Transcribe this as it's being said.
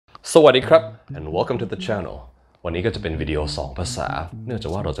สวัสดีครับ and welcome to the channel วันนี้ก็จะเป็นวิดีโอ2ภาษาเนื่องจา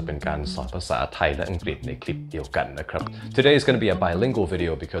กว่าเราจะเป็นการสอนภาษาไทยและอังกฤษในคลิปเดียวกันนะครับ Today is going to be a bilingual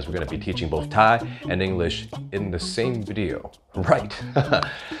video because we're going to be teaching both Thai and English in the same video right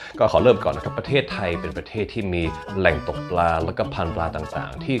ก็ขอเริ่มก่อนนะครับประเทศไทยเป็นประเทศที่มีแหล่งตกปลาแล้วก็พันธุ์ปลาต่า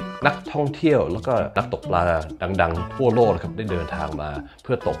งๆที่นักท่องเที่ยวแล้วก็นักตกปลาดังๆทั่วโลกนะครับได้เดินทางมาเ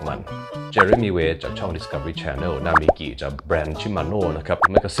พื่อตกมันเจอร์มี่เวย์จากช่อง Discovery Channel นามิกิจากแบรนด์ชิมาโน่นะครับ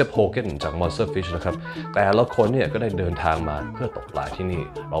แล้วก็เซฟโฮเกนจาก Monster Fish นะครับแต่ละคนเนี่ยก็ได้เดินทางมาเพื่อตกปลาที่นี่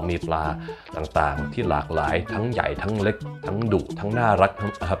เรามีปลาต่างๆที่หลากหลายทั้งใหญ่ทั้งเล็กทั้งดุทั้งน่ารัก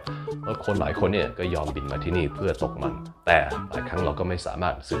นะครับแล้วคนหลายคนเนี่ยก็ยอมบินมาที่นี่เพื่อตกมันแต่หลายครั้งเราก็ไม่สามา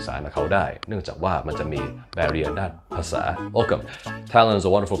รถสื่อสารกับเขาได้เนื่องจากว่ามันจะมี barrier ด้านภาษา Welcome. Thailand is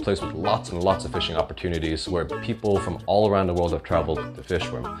a wonderful place with lots and lots of fishing opportunities where people from all around the world have traveled to fish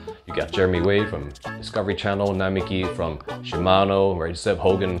from. You got Jeremy Wade from Discovery Channel, Namiki from Shimano, right? Zeb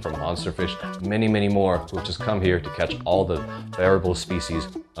Hogan from Monster Fish, many more who just come here to catch all the variable species.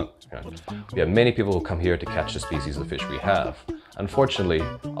 We have many people who come here to catch the species of fish we have. Unfortunately,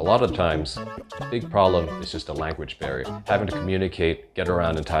 a lot of times, the big problem is just a language barrier. Having to communicate, get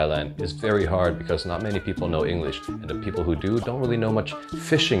around in Thailand is very hard because not many people know English, and the people who do don't really know much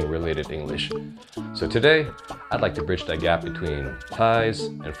fishing-related English. So today, I'd like to bridge that gap between Thais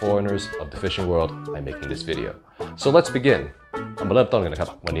and foreigners of the fishing world by making this video. So let's begin. มาเริ่มต้นกันนะครับ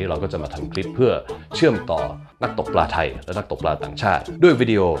วันนี้เราก็จะมาทำคลิปเพื่อเชื่อมต่อนักตกปลาไทยและนักตกปลาต่างชาติด้วยวิ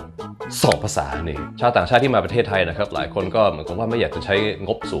ดีโอ2ภาษานี่ชาวต่างชาติที่มาประเทศไทยนะครับหลายคนก็เหมือนกับว่าไม่อยากจะใช้ง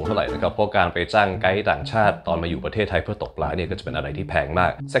บสูงเท่าไหร่นะครับเพราะการไปจ้างไกด์ต่างชาติตอนมาอยู่ประเทศไทยเพื่อตกปลาเนี่ยก็จะเป็นอะไรที่แพงมา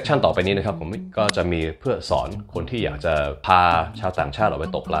กเซกชันต่อไปนี้นะครับผมก็จะมีเพื่อสอนคนที่อยากจะพาชาวต่างชาติออกไป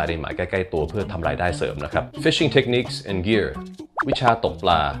ตกปลาในหมายใกล้ๆตัวเพื่อทำรายได้เสริมนะครับ Fishing techniques and gear วิชาตกป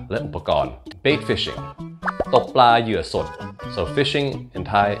ลาและอุปกรณ์ Bait fishing ตกปลาเหยื่อสด so fishing in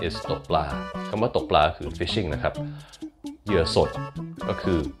Thai is ตกปลาคำว่าตกปลาคือ fishing นะครับเหยื่อสดก็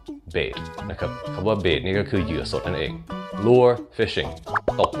คือ bait นะครับคำว่า bait นี่ก็คือเหยื่อสดนั่นเอง lure fishing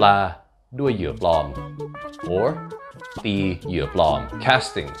ตกปลาด้วยเหยื่อปลอม or ตีเหยื่อปลอม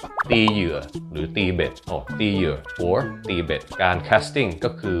casting ตีเหยื่อหรือตีเบ็ดตีเหยื่อ or ตีเบ็ดการ casting ก็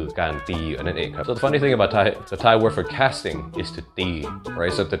คือการตีเหยื่อนั่นเองครับ so the funny thing about the Thai word for casting is to ตี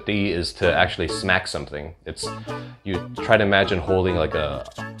right so the ตี is to actually smack something it's you try to imagine holding like a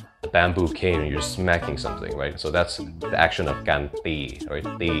bamboo cane and you're smacking something right so that's the action of การตี right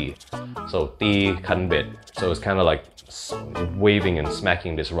ตี so ตีคันเบ็ด so it's kind of like waving and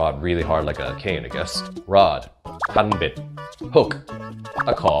smacking this rod really hard like a cane I guess rod คันเบ็ด hook ต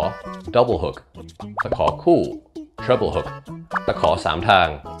ะขอ double hook ตะขอคู่ treble hook ตะขอ3ทาง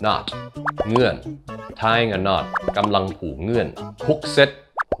knot เงื่อน tying a knot กำลังผูกเงื่อน hook set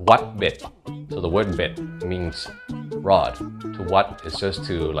วัดเบ็ด so the word เบ็ด means rod to what is just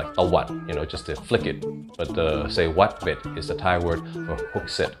to like a what just to flick it but the say what bit is the Thai word for hook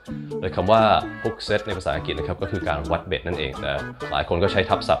set โดยคำว่า hook set ในภาษาอังกฤษนะครับก็คือการวัดเบ็ดนั่นเองแต่หลายคนก็ใช้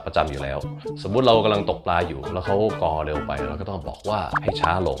ทับศัพท์ประจำอยู่แล้วสมมุติเรากำลังตกปลาอยู่แล้วเขากอเร็วไปเราก็ต้องบอกว่าให้ช้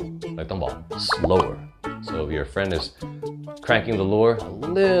าลงเราต้องบอก slower so if your friend is cranking the lure a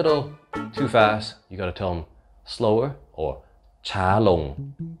little too fast you gotta tell them slower or ช้าลง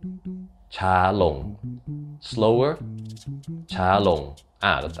ช้าลง slower ช้าลง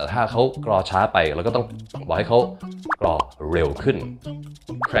แต่ถ้าเขากรอช้าไปเราก็ต้องบอกให้เขากรอเร็วขึ้น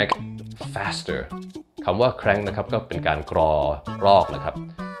crank faster คำว่า crank นะครับก็เป็นการกรอรอกนะครับ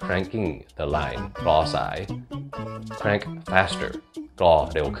cranking the line กรอสาย crank faster กรอ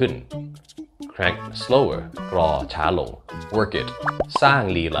เร็วขึ้น crank slower กรอช้าลง work it สร้าง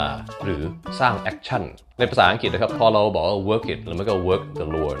ลีลาหรือสร้างแอคชั่นในภาษาอังกฤษนะครับพอเราบอกว่า work it แล้วมันก็ work the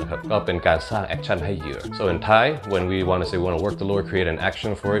lure นะครับก็เป็นการสร้างแอคชั่นให้เหยื่อ so in Thai when we want to say we want to work the lure create an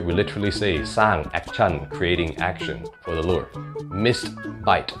action for it we literally say สร้างแอคชั่น creating action for the lure missed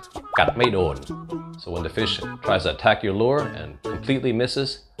bite กัดไม่โดน so when the fish tries to attack your lure and completely misses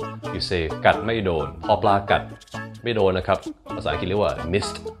you say กัดไม่โดนพอปลากัดไม่โดนนะครับภาษาอังกฤษเรียกว่า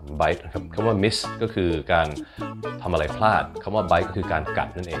missed bite นะครับคำว่า miss ก็คือการทำอะไรพลาดคำว่า bite ก็คือการกัด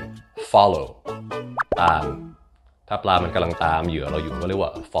นั่นเอง follow ตามถ้าปลามันกำลังตามเหยื่อเราอยู่ก็เรียกว่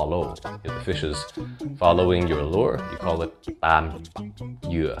า follow if the fish is following your lure you call it ตาม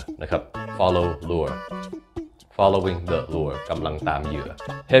เหยื่อนะครับ follow lure following the lure กำลังตามเหยื่อ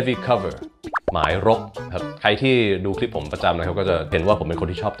heavy cover หมายรกครับใครที่ดูคลิปผมประจำนะครับก็จะเห็นว่าผมเป็นคน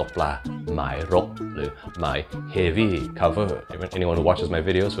ที่ชอบตกปลาหมายรกหรือหมาย heavy cover anyone who watches my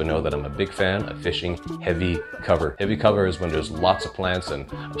videos will know that I'm a big fan of fishing heavy cover heavy cover is when there's lots of plants and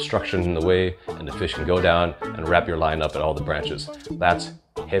obstruction in the way and the fish can go down and wrap your line up at all the branches that's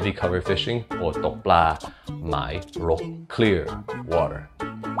heavy cover fishing or ตกปลาหมายรก clear water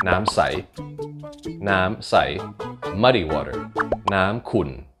น้ำใสน้ำใส muddy water น้ำขุ่น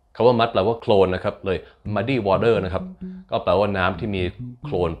คำว่า mud แปลว่าโคลนนะครับเลย muddy water นะครับก็แปลว่าน้ำที่มีโค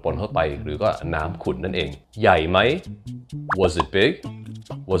ลนปนเข้าไปหรือก็น้ำขุ่นนั่นเองใหญ่ไหม was it big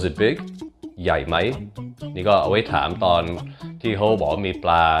was it big ใหญ่ไหมนี่ก็เอาไว้ถามตอนที่เขาบอกมีป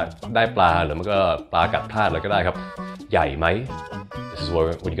ลาได้ปลาหรือมันก็ปลากัดพลาดอะไรก็ได้ครับใหญ่ไหม This is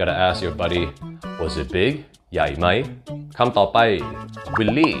when you gotta ask your buddy was it big ใหญ่ไหมคำต่อไป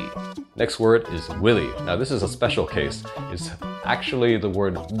Willie next word is Willie now this is a special case it's actually the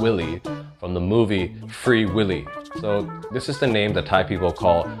word Willie from the movie Free Willy so this is the name that Thai people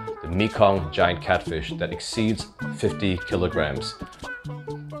call the Mekong giant catfish that exceeds 50 kilograms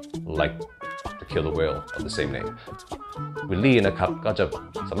like the killer whale of the same name วิลลี่นะครับก็จะ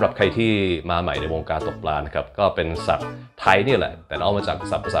สำหรับใครที่มาใหม่ในวงการตกปลานะครับก็เป็นสัตว์ไทยนี่แหละแต่เอามาจาก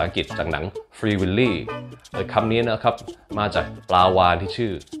ศัพท์ภาษาอังกฤษจากหนัง Free Willy เลยคำนี้นะครับมาจากปลาวาฬที่ชื่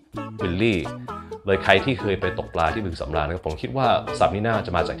อวิลลี่เลยใครที่เคยไปตกปลาที่บึงสำราญนะครับผมคิดว่าศัพท์นี้น่าจ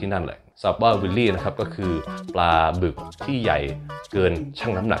ะมาจากที่นั่นแหละศัพท์ว่าวิลลี่นะครับก็คือปลาบึกที่ใหญ่เกินชั่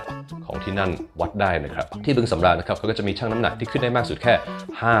งน้ำหนักของที่นั่นวัดได้นะครับที่บึงสำราญนะครับเขาก็จะมีชั่งน้ำหนักที่ขึ้นได้มากสุดแค่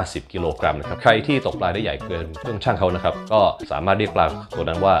50 กิโลกรัมนะครับใครที่ตกปลาได้ใหญ่เกินเครื่องชั่งเขานะครับก็สามารถเรียกปลาตัว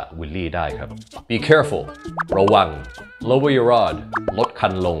นั้นว่าวิลลี่ได้ครับ Be careful ระวัง Lower your rod ลดคั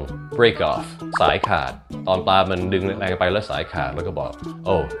นลง Break off สายขาดตอนปลามันดึงแรงไปแล้วสายขาดแล้วก็บอก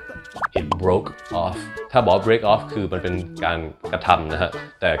Oh it broke off ถ้าบอก break off คือมันเป็นการกระทำนะฮะ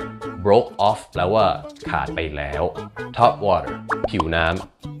แต่ broke off แปลว่าขาดไปแล้ว top water ผิวน้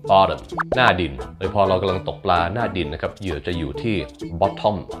ำ bottom หน้าดินโดยพอเรากำลังตกปลาหน้าดินนะครับเหยื่อจะอยู่ที่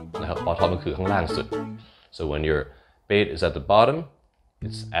bottom นะครับ bottom ก็คือข้างล่างสุด so when your bait is at the bottom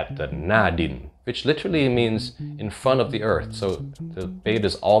it's at the หน้าดิน which literally means in front of the earth so the bait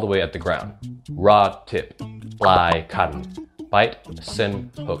is all the way at the ground rod tip ปลายคันbite, send,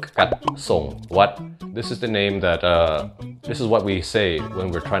 hook, กัด ส่ง what? This is the name that, this is what we say when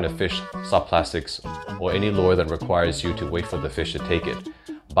we're trying to fish soft plastics or any lure that requires you to wait for the fish to take it.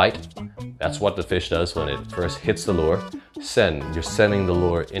 Bite, that's what the fish does when it first hits the lure. Send, you're sending the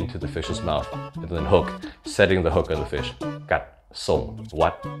lure into the fish's mouth. And then hook, setting the hook on the fish. กัด ส่ง วั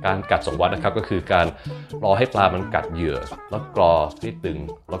ด การกัดส่งวัดนะครับก็คือการรอให้ปลามันกัดเหยื่อแล้วกรอให้ตึง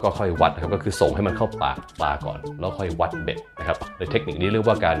แล้วก็ค่อยวัดนะครับก็คือส่งให้มันเข้าปากปลาก่อนแล้วค่อยวัดเบ็ดนะครับโดยเทคนิคนี้เรียก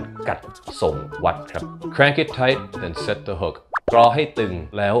ว่าการกัดส่งวัดครับ Crank it tight then set the hook กรอให้ตึง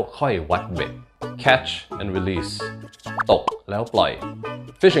แล้วค่อยวัดเบ็ด Catch and release ตกแล้วปล่อย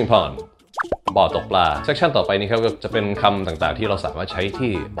Fishing pondบ่อตกปลา section ต่อไปนี้ครับก็จะเป็นคำต่างๆที่เราสามารถใช้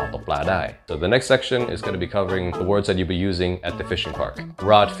ที่บ่อตกปลาได้ so the next section is going to be covering the words that you'll be using at the fishing park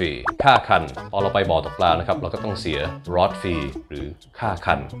rod fee ค่าคันพอเราไปบ่อตกปลานะครับเราก็ต้องเสีย rod fee หรือค่า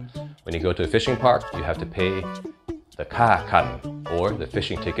คัน when you go to a fishing park you have to pay the ค่าคัน or the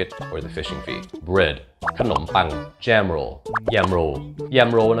fishing ticket or the fishing fee bread ขนมปัง jam roll yam roll yam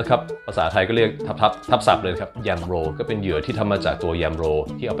roll นะครับภาษาไทยก็เรียกทับศัพท์เลยครับ yam roll ก็เป็นเหยื่อที่ทำมาจากตัว yam roll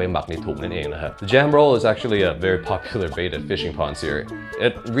ที่เอาไปหมักในถุงนั่นเองนะฮะ The jam roll is actually a very popular bait at fishing ponds here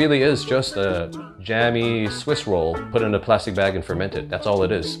it really is just a jammy Swiss roll put in a plastic bag and fermented that's all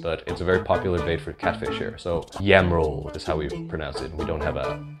it is but it's a very popular bait for catfish here so yam roll is how we pronounce it we don't have a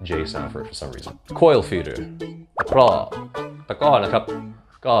J sound for it for some reason coil feeder ตะกร้อนะครับ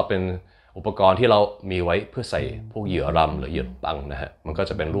ก็เป็นอุปกรณ์ที่เรามีไว้เพื่อใส่พวกเหยื่อรำหรือเหยื่อปังนะฮะมันก็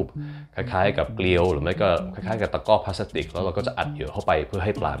จะเป็นรูปคล้ายๆกับเกลียวหรือไม่ก็คล้ายๆกับตะกร้อพลาสติกแล้วเราก็จะอัดเหยื่อเข้าไปเพื่อใ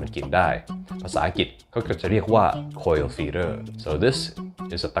ห้ปลามันกินได้ภาษาอังกฤษก็จะเรียกว่า coil feeder so this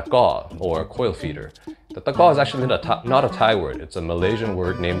is a ตะกร้อ or a coil feeder The takao is actually not a Thai word. It's a Malaysian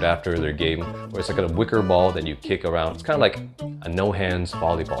word named after their game where it's like a wicker ball that you kick around. It's kind of like a no-hands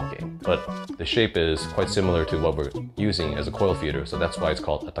volleyball game. But the shape is quite similar to what we're using as a coil feeder, so that's why it's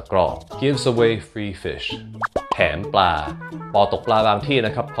called a takao. Gives away free fish. แถมปลาบ่อตกปลาบางที่น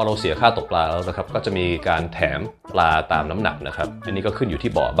ะครับพอเราเสียค่าตกปลาแล้วนะครับก็จะมีการแถมปลาตามน้ำหนักนะครับอันนี้ก็ขึ้นอยู่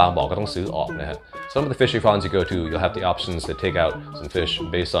ที่บ่อบางบ่อก็ต้องซื้อออกนะฮะ Some of the fishing ponds you go to, you'll have the options to take out some fish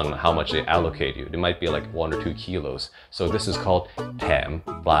based on how much they allocate you. It might be like 1 or 2 kilos. So this is called แถม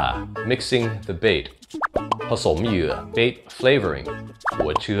ปลา Mixing the bait. ผสมเหยื่อ Bait flavoring. หั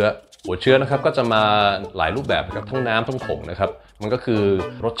วเชื้อนะครับก็จะมาหลายรูปแบบนะครับทั้งน้ำทั้งผงนะครับมันก็คือ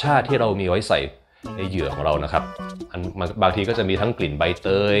รสชาติที่เรามีไว้ใส่ในเหยื่อของเรานะครับบางทีก็จะมีทั้งกลิ่นใบเต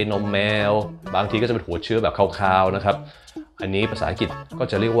ยนมแมวบางทีก็จะเป็นหัวเชื้อแบบคาวๆนะครับ อันนี้ภาษาอังกฤษก็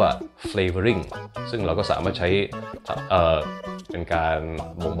จะเรียกว่า flavoring ซึ่งเราก็สามารถใช้เป็นการ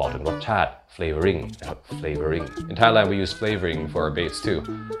บ่งบอกถึงรสชาติ flavoring นะครับ flavoring in Thailand we use flavoring for our baits too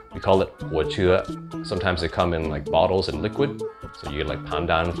we call it หัวเชื้อ sometimes they come in like bottles and liquid so you get like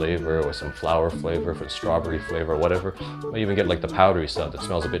pandan flavor or some flower flavor for strawberry flavor whatever or even get like the powdery stuff that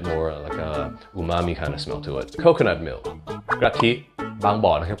smells a bit more like a umami kind of smell to it coconut milk กะทิบางบ่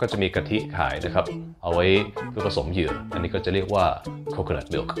อนะครับก็จะมีกะทิขายนะครับเอาไว้เพื่อผสมเหยื่ออันนี้ก็จะเรียกว่า coconut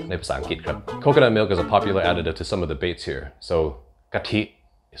milk ในภาษาอังกฤษครับ coconut milk is a popular additive to some of the baits here so กะทิ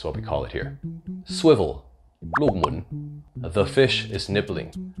is what we call it here swivel ลูกหมุน the fish is nibbling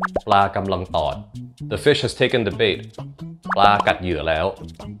ปลากำลังตอด the fish has taken the bait ปลากัดเหยื่อแล้ว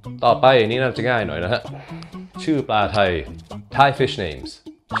ต่อไปนี่น่าจะง่ายหน่อยนะฮะชื่อปลาไทย Thai fish names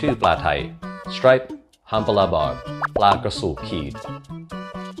ชื่อปลาไทย stripe Hampala barb ปลากระสูบขีด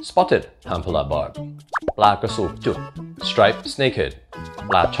spotted Hampala barb ปลากระสูบจุด striped snakehead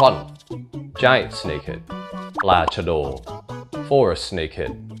ปลาช่อน giant snakehead ปลาชะโด forest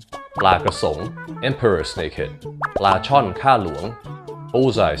snakehead ปลากระสง emperor snakehead ปลาช่อนข้าหลวง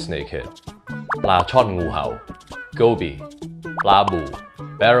bullseye snakehead ปลาช่อนงูเห่า goby ปลาบู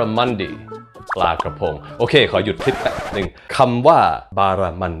barramundi ปลากระพงโอเคขอหยุดคลิปแป๊บนึงคำว่าบาร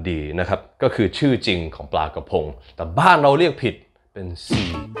ามันดีนะครับก็คือชื่อจริงของปลากระพงแต่บ้านเราเรียกผิดเป็น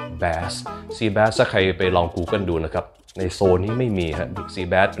sea bass sea bass ถ้าใครไปลอง Google ดูนะครับในโซนนี้ไม่มีครับ sea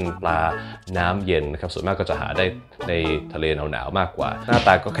bass เป็นปลาน้ำเย็นนะครับส่วนมากก็จะหาได้ในทะเลหนาวๆมากกว่าหน้าต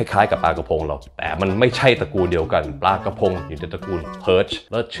าก็คล้ายๆกับปลากระพงเราแต่มันไม่ใช่ตระกูลเดียวกันปลากระพงอยู่ในตระกูล perch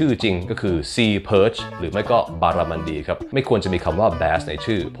แล้วชื่อจริงก็คือ sea perch หรือไม่ก็บารามันดีครับไม่ควรจะมีคำว่า bass ใน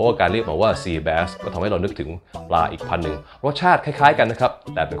ชื่อเพราะว่าการเรียกมันว่า sea bass ก็ทำให้เรานึกถึงปลาอีกพันหนึ่งรสชาติคล้ายๆกันนะครับ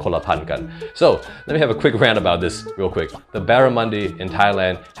แต่เป็นคนละพันกัน so let me have a quick rant about this real quick the barramundi in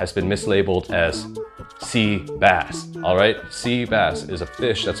Thailand has been mislabeled as sea bass alright sea bass is a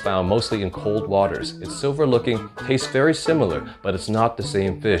fish that's found mostly in cold waters it's silver looking tastes very similar but it's not the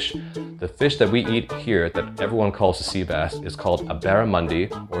same fish the fish that we eat here that everyone calls a sea bass is called a barramundi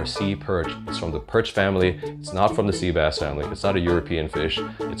or sea perch it's from the perch family it's not from the sea bass family it's not a European fish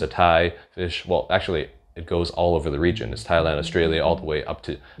it's a Thai fish well actually it goes all over the region. It's Thailand, Australia, all the way up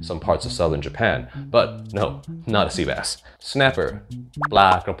to some parts of southern Japan. But no, not a sea bass. Snapper, ปลา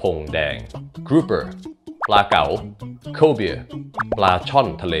กระพงแดง Grouper, ปลาเก๋า Cobia, ปลาช่อน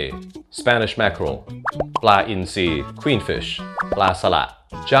ทะเล Spanish mackerel, ปลาอินทรี Queenfish, ปลาสละ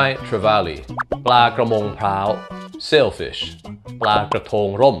Giant trevally, ปลากระมงพร้าว Sailfish, ปลากระทง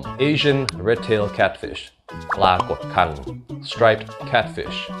ร่ม Asian red-tailed catfish, ปลากดคัง striped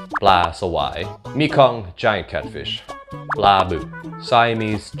catfish ปลาสวาย Mekong giant catfish ปลาบึก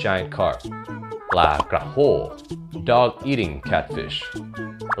Siamese giant carp ปลากระโห้ dog eating catfish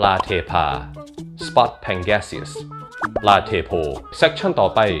ปลาเทพา spot pangasius ปลาเทโพ section ต่อ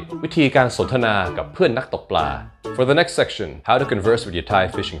ไปวิธีการสนทนากับเพื่อนนักตกปลา For the next section how to converse with your Thai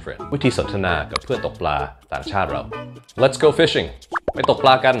fishing friend วิธีสนทนากับเพื่อนตกปลาต่างชาติเรา Let's go fishing ไปตกป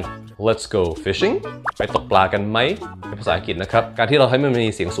ลากัน Let's go fishing ไปตกปลากันไหมเป็นภาษาอังกฤษนะครับการที่เราให้มันมี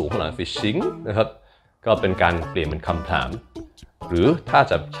เสียงสูงขนาด fishing นะครับก็เป็นการเปลี่ยนเป็นคำถามหรือถ้า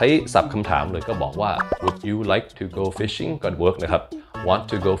จะใช้ศัพท์คำถามเลยก็บอกว่า Would you like to go fishing ก็ work นะครับ Want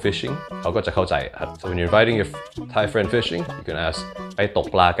to go fishing เขาก็จะเข้าใจครับ So when you're inviting your Thai friend fishing you can ask ไปตก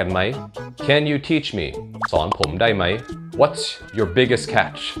ปลากันไหม Can you teach me สอนผมได้ไหม What's your biggest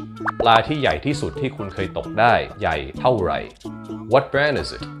catch ปลาที่ใหญ่ที่สุดที่คุณเคยตกได้ใหญ่เท่าไหร่ What brand is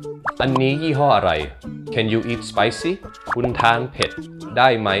it อันนี้ยี่ห้ออะไร Can you eat spicy คุณทานเผ็ดได้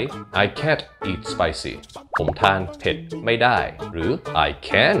ไหม I can't eat spicy ผมทานเผ็ดไม่ได้หรือ I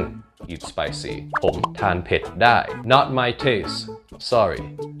can eat spicy ผมทานเผ็ดได้ Not my taste sorry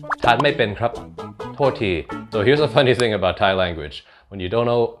ทานไม่เป็นครับโทษที So here's a funny thing about Thai language when you don't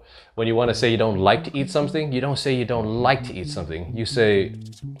know when you want to say you don't like to eat something you don't say you don't like to eat something you say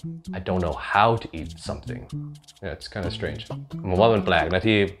I don't know how to eat something yeah it's kind of strange ผมว่ามันแปลกนะ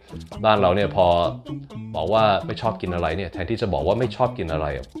ที่บ้านเราเนี่ยพอบอกว่าไม่ชอบกินอะไรเนี่ยแทนที่จะบอกว่าไม่ชอบกินอะไร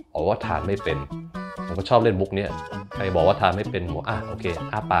บอกว่าทานไม่เป็นผมก็ชอบเล่นมุกเนี่ยใครบอกว่าทานไม่เป็นบอกโอเค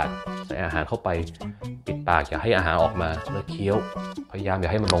อ้าปากใส่อาหารเข้าไปปิดปากอย่าให้อาหารออกมาแล้วเคี้ยวพยายามอย่า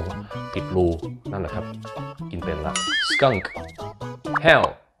ให้มันลงปิดรูนั่นแหละครับกินเป็นละ skunk hell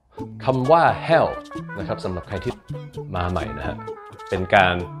คำว่า hell นะครับสำหรับใครที่มาใหม่นะฮะเป็นกา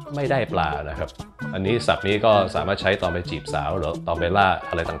รไม่ได้ปลานะครับอันนี้ศัพท์นี้ก็สามารถใช้ตอนไปจีบสาวหรือตอนไปล่า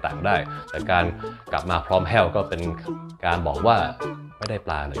อะไรต่างๆได้แต่การกลับมาพร้อม hell ก็เป็นการบอกว่าไม่ได้ป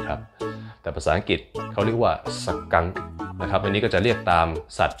ลาเลยครับ แต่ภาษาอังกฤษเขาเรียกว่า skunk นะครับอันนี้ก็จะเรียกตาม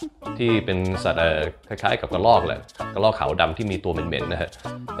สัตว์ที่เป็นสัตว์คล้ายๆกับกระรอกแหละกระรอกขาวดำที่มีตัวเหม็นๆนะฮะ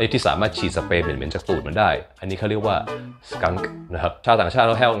ไอ้ที่สามารถฉีดสเปรย์เหม็นๆจากตูดมันได้อันนี้เขาเรียกว่า skunk นะครับชาวต่างชาติเ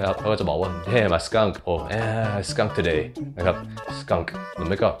ขาแฮลนะครับเขาก็จะบอกว่า hey my skunk or skunk today นะครับ skunk หรือ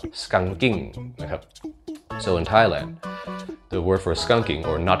ไม่ก็ skunking นะครับ so in Thailand the word for skunking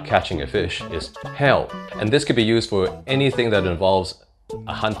or not catching a fish is hell and this could be used for anything that involves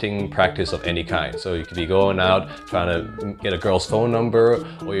a hunting practice of any kind. So you could be going out trying to get a girl's phone number,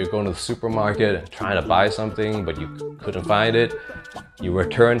 or you're going to the supermarket trying to buy something but you couldn't find it. You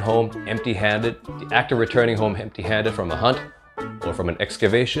return home empty-handed. The act of returning home empty-handed from a hunt or from an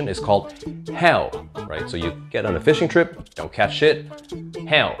excavation is called hell, right? So you get on a fishing trip, don't catch shit,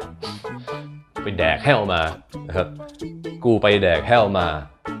 hell. ไปแดก hell มานะครับกูไปแดก hell มา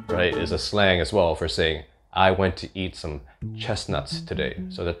right, is a slang as well for saying I went to eat some chestnuts today.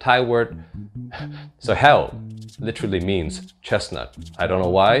 So the Thai word, so hell literally means chestnut. I don't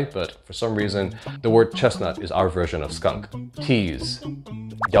know why, but for some reason, the word chestnut is our version of skunk. Tease,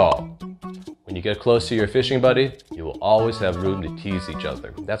 yaw. When you get close to your fishing buddy, you will always have room to tease each other.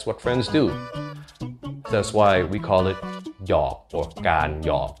 That's what friends do. That's why we call it yaw or การห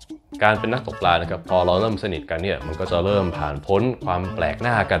ยอกการเป็นนักตกปลานะครับพอเราเริ่มสนิทกันเนี่ยมันก็จะเริ่มผ่านพ้นความแปลกห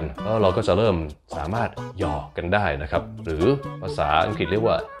น้ากันแล้วเราก็จะเริ่มสามารถหยอกกันได้นะครับหรือภาษาอังกฤษเรียก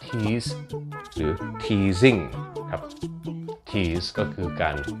ว่า tease หรือ teasing ครับ tease ก็คือกา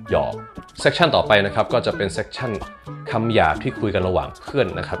รหยอก section ต่อไปนะครับก็จะเป็น section คำหยาบที่คุยกันระหว่างเพื่อน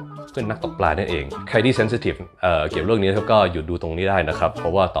นะครับเพื่อนนักตกปลานั่นเองใครที่ sensitive เกี่ยวกับเรื่องนี้นะครับก็หยุดดูตรงนี้ได้นะครับเพรา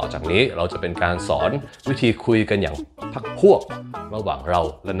ะว่าต่อจากนี้เราจะเป็นการสอนวิธีคุยกันอย่างพรรคพวกระหว่างเรา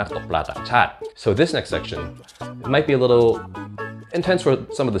และนักตกปลาต่างชาติ so this next section it might be a little intense for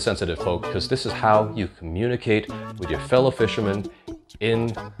some of the sensitive folk because this is how you communicate with your fellow fishermen in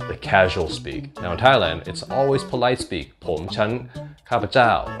the casual speak. Now in Thailand, it's always polite speak. ผมฉันข้าพเจ้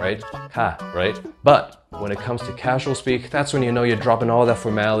า right? ข้า right? But when it comes to casual speak, that's when you know you're dropping all that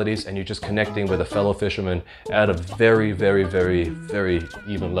formalities and you're just connecting with a fellow fisherman at a very, very, very, very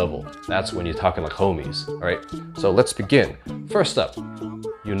even level. That's when you're talking like homies, alright? So let's begin. First up,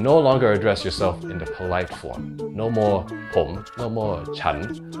 you no longer address yourself in the polite form. No more ผม no more ฉัน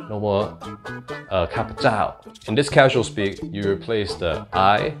no more ข้าพเจ้า. In this casual speak, you replace the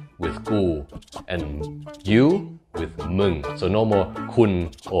I with กู and you with มึง so no more คุณ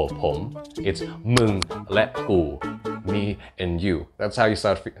or ผม it's มึงและกู me and you. That's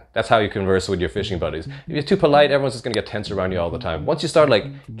how you converse with your fishing buddies. If you're too polite, everyone's just gonna get tense around you all the time. Once you start like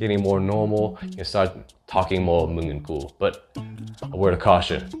getting more normal, you start talking more มึง and กู but a word of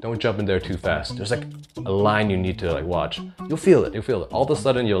caution, don't jump in there too fast. There's like a line you need to like watch. You'll feel it. All of a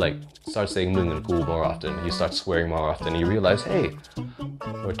sudden you'll like start saying มึง and กู more often. You start swearing more often. You realize, hey,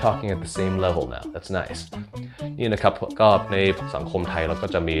 we're talking at the same level now. That's nice. นี่นะครับก็ในสังคมไทยเราก็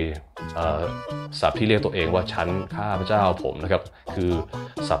จะมีศัพท์ที่เรียกตัวเองว่าฉันข้าพเจ้าผมนะครับคือ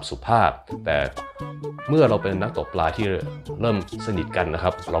ศัพท์สุภาพแต่เมื่อเราเป็นนักตกปลาที่เริ่มสนิทกันนะค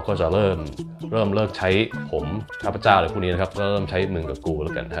รับเราก็จะเริ่มเลิกใช้ผมข้าพเจ้าอะไรพวกนี้นะครับเริ่มใช้มึงกับกูแ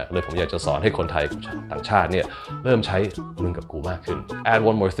ล้วกันฮะเลยผมอยากจะสอนให้คนไทยต่างชาติเนี่ยเริ่มใช้มึงกับกูมากขึ้น Add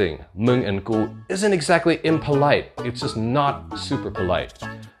one more thing มึง and กู isn't exactly impolite it's just not super polite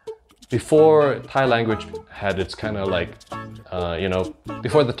Before Thai language had its kind of like,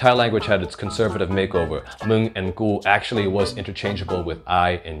 before the Thai language had its conservative makeover, Mung and Gu actually was interchangeable with I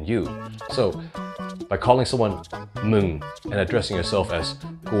and you. So by calling someone Mung and addressing yourself as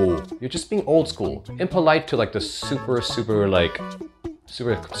Gu, you're just being old school, impolite to like the super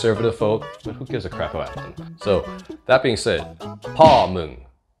conservative folk, but who gives a crap about them? So that being said, Pa Mung,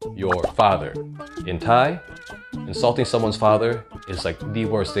 your father. In Thai, insulting someone's father is like the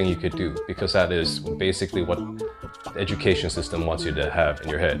worst thing you could do because that is basically what the education system wants you to have in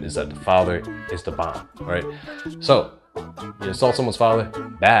your head is that the father is the bomb, right? So you insult someone's father,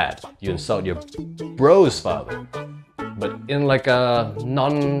 bad. You insult your bro's father, but in like a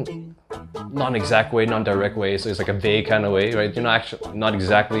non-exact way, non-direct way. So it's like a vague kind of way, right? You're not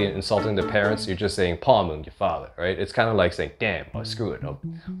exactly insulting the parents. You're just saying "Pa Mung, your father," right? It's kind of like saying "damn" or "screw it," or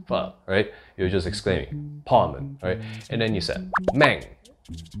 "fuck," right? You're just exclaiming "Pa Mung," right? And then you said "Meng."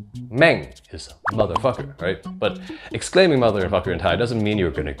 Meng is motherfucker, right? But exclaiming motherfucker in Thai doesn't mean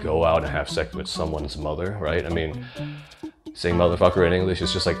you're gonna go out and have sex with someone's mother, right? I mean, saying motherfucker in English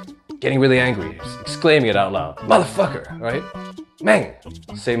is just like getting really angry, exclaiming it out loud. Motherfucker, right? Meng.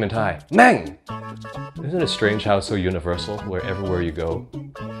 Same in Thai. Meng. Isn't it strange how it's so universal where everywhere you go,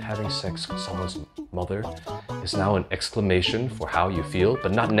 it having sex with someone's mother is now an exclamation for how you feel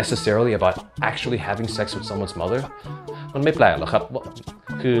but not necessarily about actually having sex with someone's mother มันไม่แปลกหรอกครับ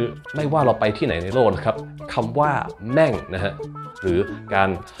คือไม่ว่าเราไปที่ไหนในโลกนะครับคำว่าแม่งนะฮะหรือการ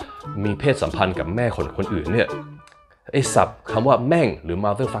มีเพศสัมพันธ์กับแม่คนอื่นเนี่ยไอ้ศัพท์คำว่าแม่งหรือ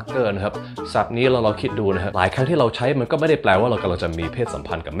motherfucker นะครับศัพท์นี้เราคิดดูนะฮะหลายครั้งที่เราใช้มันก็ไม่ได้แปลว่าเรากำลังจะมีเพศสัม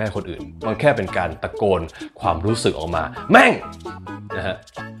พันธ์กับแม่คนอื่นมันแค่เป็นการตะโกนความรู้สึกออกมาแม่งนะฮะ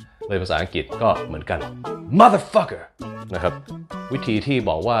เลยภาษาอังกฤษก็เหมือนกัน motherfucker นะครับวิธีที่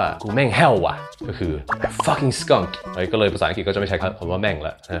บอกว่ากูแม่งแห้วว่ะก็คือ fucking skunk ก็เลยภาษาอังกฤษก็จะไม่ใช้คำว่าแม่งแ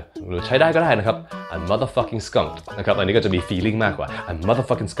ล้วหรือใช้ได้ก็ได้นะครับ I'm motherfucking skunk นะครับอันนี้ก็จะมี feeling มากกว่า I'm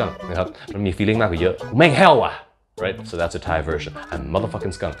motherfucking skunk นะครับมันมี feeling มากกว่าเยอะกูแม่งแห้วว่ะRight? So that's a Thai version. I'm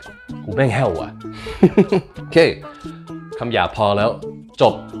motherfucking skunk. กูแม่งแห้วว่ะ โอเคคำหยาบพอแล้วจ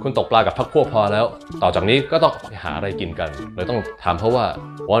บคุณตกปลากับพรรคพวกพอแล้วต่อจากนี้ก็ต้องไปหาอะไรกินกันเลยต้องถามเขาว่า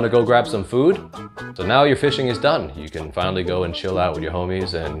Want to go grab some food? So now your fishing is done. You can finally go and chill out with your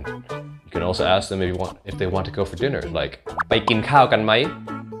homies and you can also ask them if they want to go for dinner. Like ไปกินข้าวกันไหม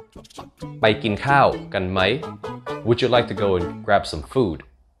ไปกินข้าวกันไหม Would you like to go and grab some food?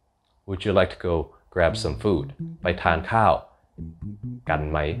 Would you like to go grab some food ไปทานข้าวกัน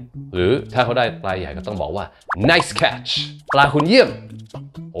ไหมหรือถ้าเขาได้ปลาใหญ่ก็ต้องบอกว่า nice catch ปลาคุณเยี่ยม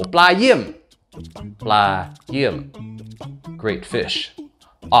โอ้ปลาเยี่ยมปลาเยี่ยม great fish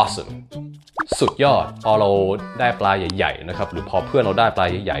awesome สุดยอดพอเราได้ปลาใหญ่ๆนะครับหรือพอเพื่อนเราได้ปลา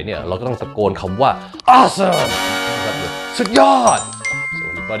ใหญ่ๆเนี่ยเราก็ต้องตะโกนคำว่า awesome สุดยอด so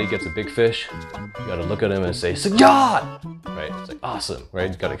when your buddy gets a big fish you gotta look at him and say สุดยอดRight? It's like awesome, right?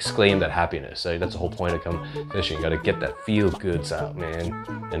 You gotta exclaim that happiness. Right? That's the whole point of come fishing. You gotta get that feel goods out, man.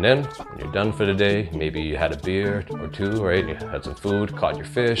 And then when you're done for the day, maybe you had a beer or two, right? You had some food, caught your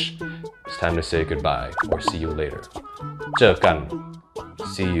fish. It's time to say goodbye or see you later. เจอกัน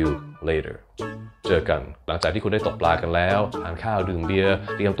see you later. เจอกันหลังจากที่คุณได้ตกปลากันแล้วทานข้าวดื่มเบียร์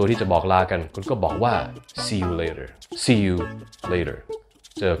เตรียมตัวที่จะบอกลากันคุณก็บอกว่า see you later. See you later.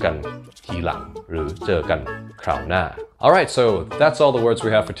 เจอกันทีหลังหรือเจอกันคราวหน้า Alright, so that's all the words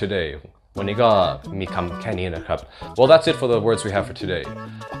we have for today. วันนี้ก็มีคำแค่นี้นะครับ Well, that's it for the words we have for today.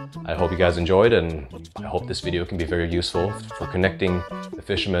 I hope you guys enjoyed and I hope this video can be very useful for connecting the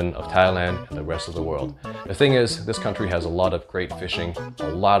fishermen of Thailand and the rest of the world. The thing is, this country has a lot of great fishing,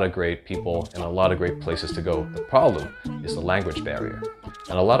 a lot of great people, and a lot of great places to go. The problem is the language barrier.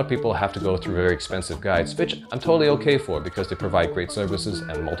 And a lot of people have to go through very expensive guides, which I'm totally okay for because they provide great services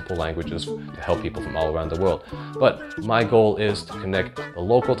and multiple languages to help people from all around the world. But my goal is to connect the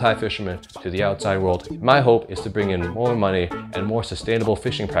local Thai fishermen to the outside world. My hope is to bring in more money and more sustainable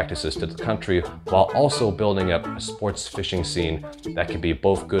fishing practices to the country while also building up a sports fishing scene that can be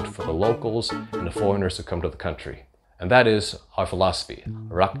both good for the locals and the foreigners who come to the country. And that is our philosophy,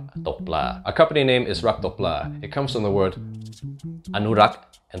 Rak Tok Pla. Our company name is Rak Tok Pla. It comes from the word Anurak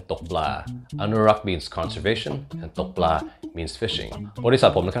and Tok Pla. Anurak means conservation and Tok Pla means fishing. บริษัท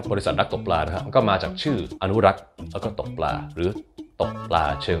ผมนะครับบริษัทรักตกปลานะครับก็มาจากชื่ออนุรักษ์แล้วก็ตกปลาหรือตกปลา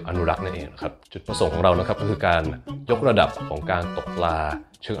เชิงอนุรักษ์นั่นเองครับจุดประสงค์ของเรานะครับก็คือการยกระดับของการตกปลา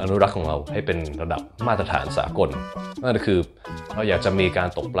เชิงอนุรักษ์ของเราให้เป็นระดับมาตรฐานสากลนั่นก็คือเราอยากจะมีการ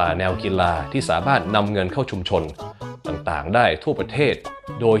ตกปลาแนวกีฬาที่สามารถนำเงินเข้าชุมชนต่างๆได้ทั่วประเทศ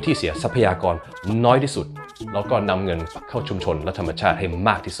โดยที่เสียทรัพยากรน้อยที่สุดแล้วก็นำเงินเข้าชุมชนและธรรมชาติให้ม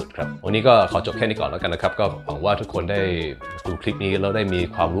ากที่สุดครับวันนี้ก็ขอจบแค่นี้ก่อนแล้วกันนะครับก็หวังว่าทุกคนได้ดูคลิปนี้แล้วได้มี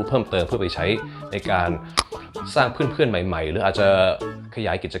ความรู้เพิ่มเติมเพื่อไปใช้ในการสร้างเพื่อนๆใหม่ๆหรืออาจจะขย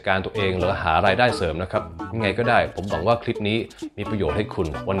ายกิจการตัวเองหรือหารายได้เสริมนะครับยังไงก็ได้ผมหวังว่าคลิปนี้มีประโยชน์ให้คุณ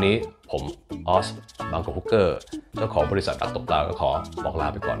วันนี้ผมออสบางกอกฮุกเกอร์เจ้าของบริษัทรักตกปลาก็ขอบอกลา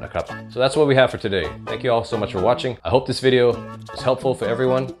ไปก่อนนะครับ So that's what we have for today. Thank you all so much for watching. I hope this video was helpful for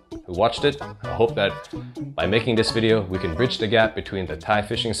everyone who watched it. I hope that by making this video we can bridge the gap between the Thai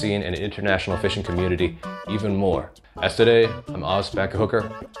fishing scene and the international fishing community even more. As today, I'm Oz Bangkok,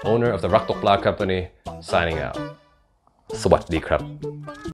 owner of the Rak Tok Pla company, signing out. สวัสดีครับ